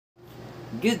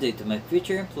Good day to my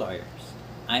future employers.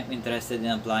 I'm interested in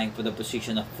applying for the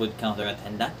position of food counter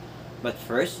attendant, but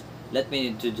first, let me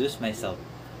introduce myself.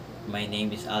 My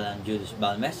name is Allan Julius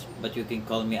Balmes, but you can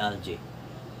call me Alj.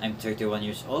 I'm 31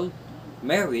 years old,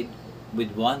 married,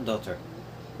 with one daughter.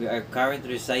 We are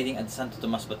currently residing at Santo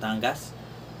Tomas, Batangas.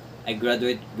 I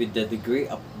graduated with the degree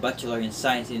of Bachelor in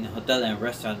Science in Hotel and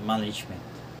Restaurant Management.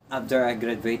 After I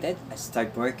graduated, I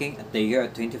started working at the year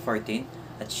of 2014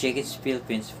 at Shakey's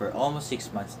Philippines for almost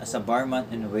 6 months as a barman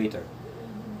and waiter.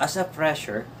 As a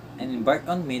fresher, and embarked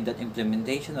on me the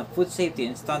implementation of food safety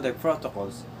and standard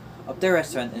protocols of the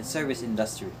restaurant and service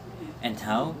industry, and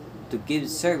how to give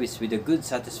service with a good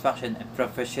satisfaction and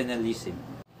professionalism.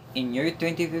 In year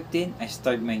 2015, I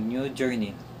started my new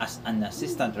journey as an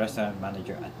assistant restaurant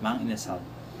manager at Mang Inasal.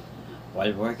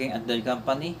 While working at the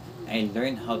company, I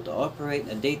learned how to operate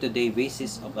a day-to-day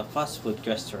basis of a fast food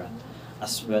restaurant,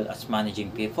 as well as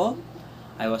managing people.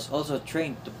 I was also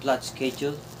trained to plot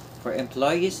schedule for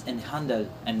employees and handle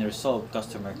and resolve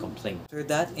customer complaints. After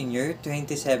that, in year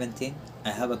 2017, I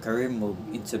have a career move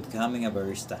into becoming a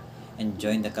barista and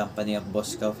joined the company of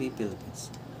Boss Coffee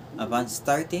Philippines. Upon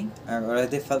starting, I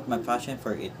already felt my passion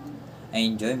for it. I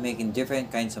enjoy making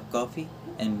different kinds of coffee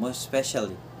and most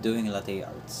especially doing latte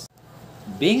arts.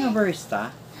 Being a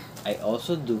barista, I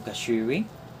also do cashiering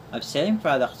of selling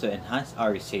products to enhance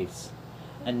our sales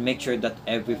and make sure that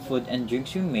every food and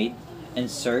drinks we made and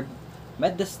served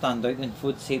met the standard and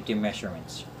food safety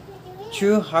measurements.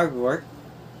 Through hard work,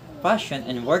 passion,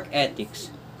 and work ethics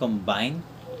combined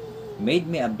made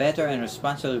me a better and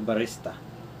responsible barista,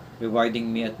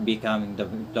 rewarding me at becoming the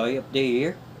Employee of the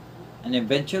Year and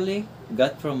eventually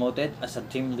got promoted as a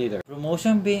team leader.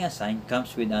 Promotion being assigned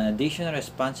comes with an additional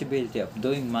responsibility of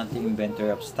doing monthly inventory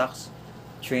of stocks,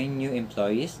 train new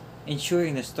employees,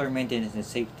 ensuring the store maintenance and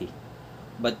safety.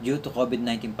 But due to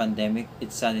COVID-19 pandemic,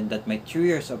 it's sudden that my 2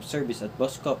 years of service at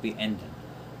Boss Coffee ended,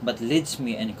 but leads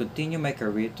me and continue my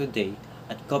career today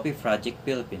at Coffee Project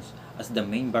Philippines as the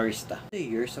main barista. After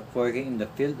years of working in the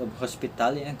field of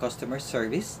hospitality and customer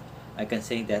service, I can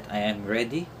say that I am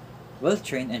ready,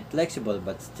 well-trained and flexible,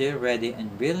 but still ready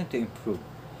and willing to improve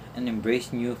and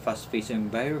embrace new fast-paced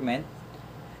environment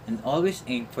and always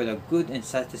aim for the good and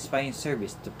satisfying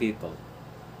service to people.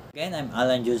 Again, I'm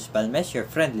Allan Julius Balmes, your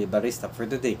friendly barista for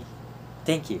today.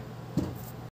 Thank you.